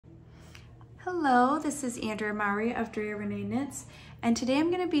Hello, this is Andrea Maury of Drea Renee Knits, and today I'm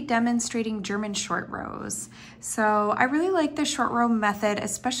going to be demonstrating German short rows. So I really like the short row method,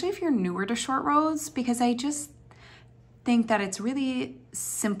 especially if you're newer to short rows, because I just think that it's really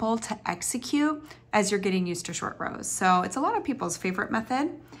simple to execute as you're getting used to short rows. So it's a lot of people's favorite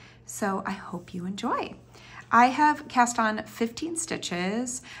method, so I hope you enjoy. I have cast on 15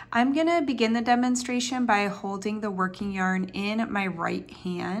 stitches. I'm gonna begin the demonstration by holding the working yarn in my right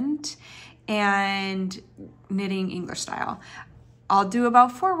hand and knitting English style. I'll do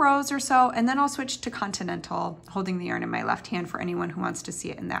about 4 rows or so, and then I'll switch to continental, holding the yarn in my left hand for anyone who wants to see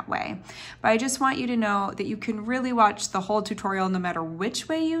it in that way. But I just want you to know that you can really watch the whole tutorial no matter which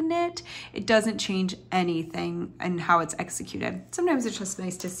way you knit. It doesn't change anything in how it's executed. Sometimes it's just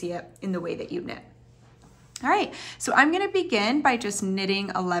nice to see it in the way that you knit. All right, so I'm gonna begin by just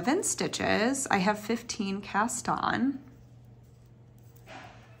knitting 11 stitches. I have 15 cast on.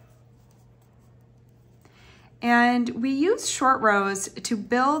 And we use short rows to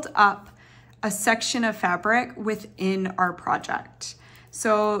build up a section of fabric within our project.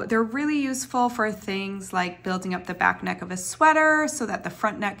 So they're really useful for things like building up the back neck of a sweater so that the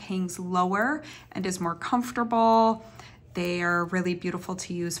front neck hangs lower and is more comfortable. They are really beautiful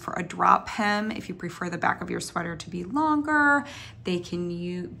to use for a drop hem if you prefer the back of your sweater to be longer. They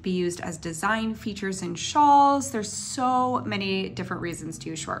can be used as design features in shawls. There's so many different reasons to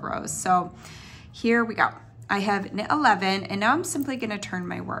use short rows. So here we go. I have knit 11, and now I'm simply gonna turn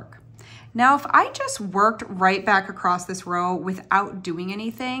my work. Now, if I just worked right back across this row without doing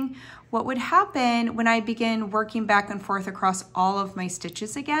anything, what would happen when I begin working back and forth across all of my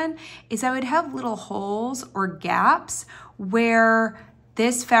stitches again is I would have little holes or gaps where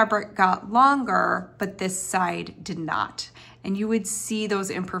this fabric got longer, but this side did not. And you would see those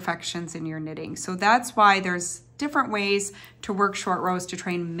imperfections in your knitting. So that's why there's different ways to work short rows to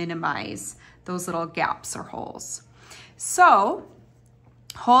try and minimize those little gaps or holes. So,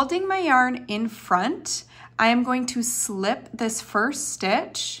 holding my yarn in front, I am going to slip this first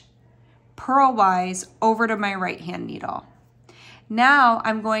stitch purlwise over to my right hand needle. Now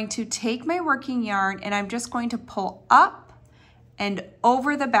I'm going to take my working yarn and I'm just going to pull up and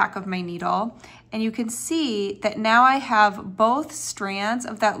over the back of my needle, and you can see that now I have both strands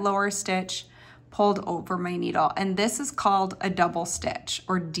of that lower stitch pulled over my needle, and this is called a double stitch,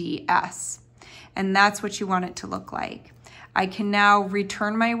 or DS. And that's what you want it to look like. I can now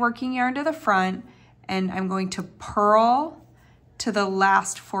return my working yarn to the front, and I'm going to purl to the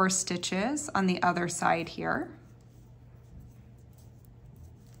last 4 stitches on the other side here.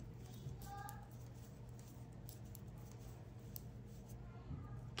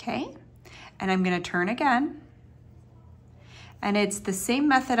 Okay, and I'm gonna turn again. And it's the same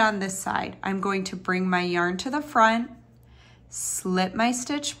method on this side. I'm going to bring my yarn to the front, slip my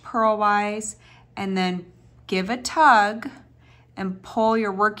stitch purlwise, and then give a tug and pull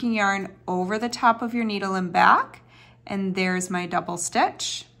your working yarn over the top of your needle and back, and there's my double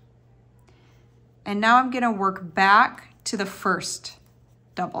stitch. And now I'm gonna work back to the first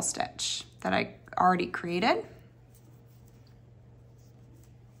double stitch that I already created.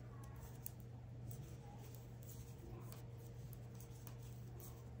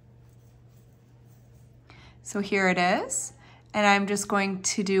 So here it is. And I'm just going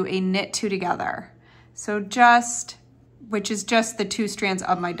to do a knit 2 together. So which is just the 2 strands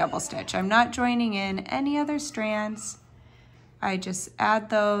of my double stitch. I'm not joining in any other strands. I just add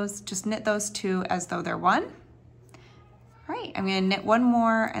those, just knit those 2 as though they're one. All right, I'm gonna knit 1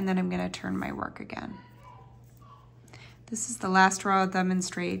 more, and then I'm gonna turn my work again. This is the last row. I'll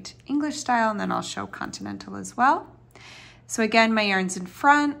demonstrate English style, and then I'll show continental as well. So again, my yarn's in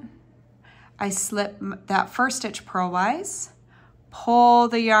front. I slip that first stitch purlwise, pull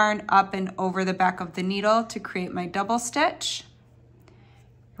the yarn up and over the back of the needle to create my double stitch,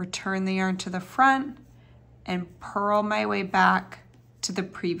 return the yarn to the front, and purl my way back to the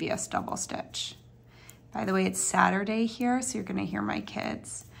previous double stitch. By the way, it's Saturday here, so you're gonna hear my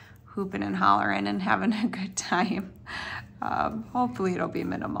kids hooping and hollering and having a good time. Hopefully it'll be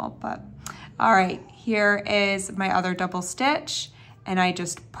minimal, but all right, here is my other double stitch, and I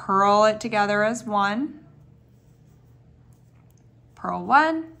just purl it together as one. Purl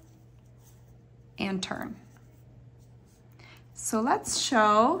 1 and turn. So let's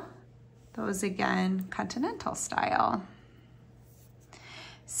show those again, continental style.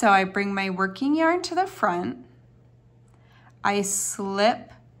 So I bring my working yarn to the front, I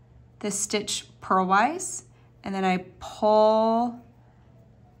slip the stitch purlwise, and then I pull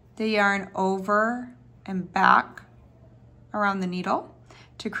the yarn over and back around the needle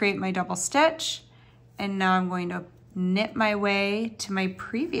to create my double stitch. And now I'm going to knit my way to my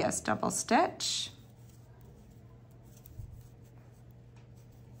previous double stitch.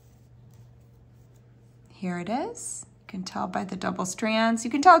 Here it is. You can tell by the double strands.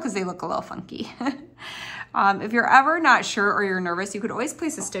 You can tell because they look a little funky. If you're ever not sure or you're nervous, you could always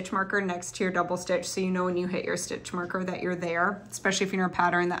place a stitch marker next to your double stitch so you know when you hit your stitch marker that you're there, especially if you're in a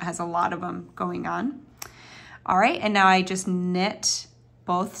pattern that has a lot of them going on. All right, and now I just knit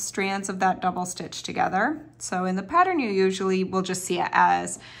both strands of that double stitch together. So in the pattern, you usually will just see it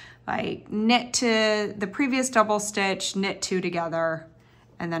as like knit to the previous double stitch, knit 2 together,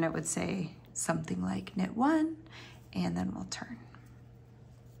 and then it would say something like knit 1, and then we'll turn.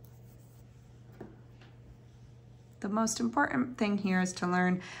 The most important thing here is to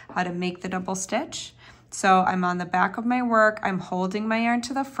learn how to make the double stitch. So I'm on the back of my work, I'm holding my yarn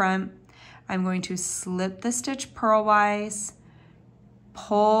to the front, I'm going to slip the stitch purlwise,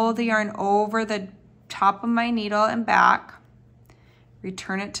 pull the yarn over the top of my needle and back,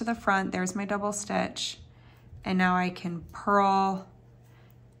 return it to the front, there's my double stitch, and now I can purl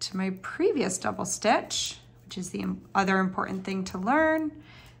to my previous double stitch, which is the other important thing to learn,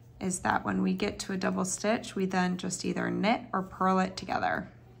 is that when we get to a double stitch, we then just either knit or purl it together.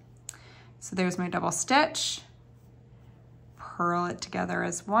 So there's my double stitch, purl it together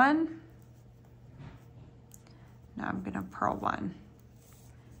as 1. Now I'm gonna purl 1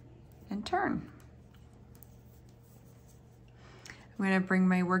 and turn. I'm gonna bring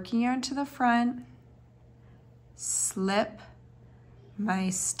my working yarn to the front, slip my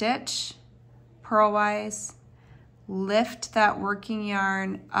stitch purlwise, lift that working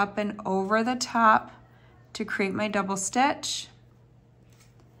yarn up and over the top to create my double stitch,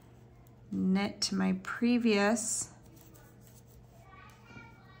 knit to my previous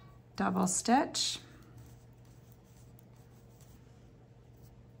double stitch,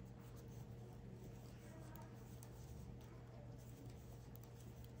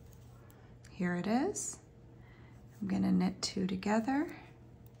 here it is. I'm gonna knit 2 together,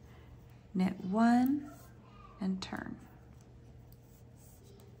 knit 1, and turn.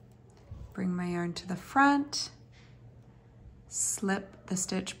 Bring my yarn to the front, slip the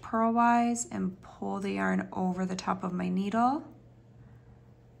stitch purlwise and pull the yarn over the top of my needle,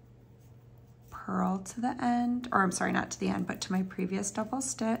 purl to the end, or I'm sorry, not to the end, but to my previous double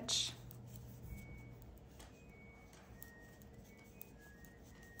stitch.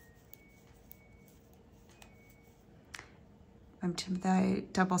 I'm to the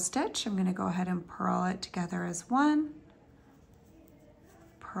double stitch, I'm gonna go ahead and purl it together as 1,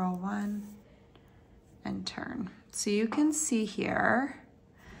 purl 1, and turn. So you can see here,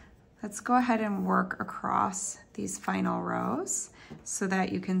 let's go ahead and work across these final rows so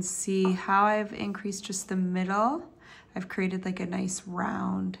that you can see how I've increased just the middle. I've created like a nice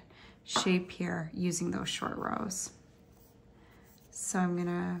round shape here using those short rows. So I'm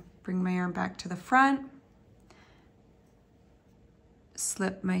gonna bring my yarn back to the front,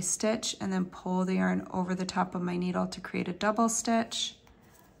 slip my stitch, and then pull the yarn over the top of my needle to create a double stitch,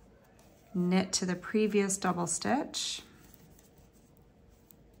 knit to the previous double stitch,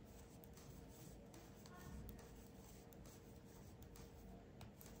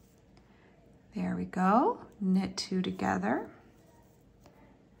 there we go, knit 2 together,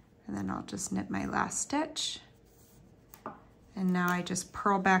 and then I'll just knit my last stitch, and now I just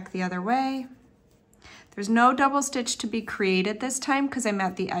purl back the other way. There's no double stitch to be created this time because I'm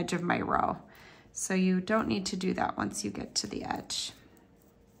at the edge of my row. So you don't need to do that once you get to the edge.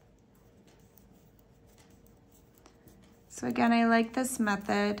 So again, I like this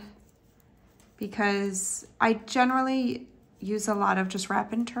method because I generally use a lot of just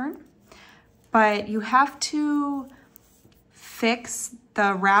wrap and turn, but you have to fix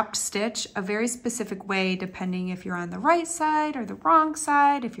the wrapped stitch a very specific way depending if you're on the right side or the wrong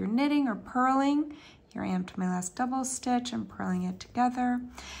side, if you're knitting or purling. Here I am to my last double stitch, I'm purling it together.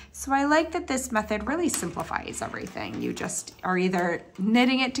 So I like that this method really simplifies everything. You just are either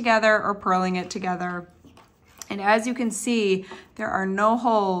knitting it together or purling it together. And as you can see, there are no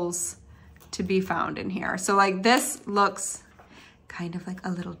holes to be found in here. So like this looks kind of like a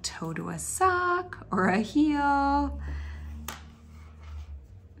little toe to a sock or a heel.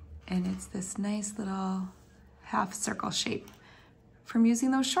 And it's this nice little half circle shape from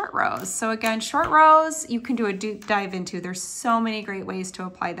using those short rows. So again, short rows you can do a deep dive into. There's so many great ways to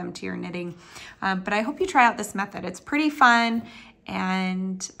apply them to your knitting. But I hope you try out this method. It's pretty fun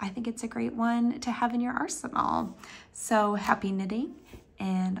and I think it's a great one to have in your arsenal. So happy knitting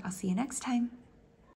and I'll see you next time.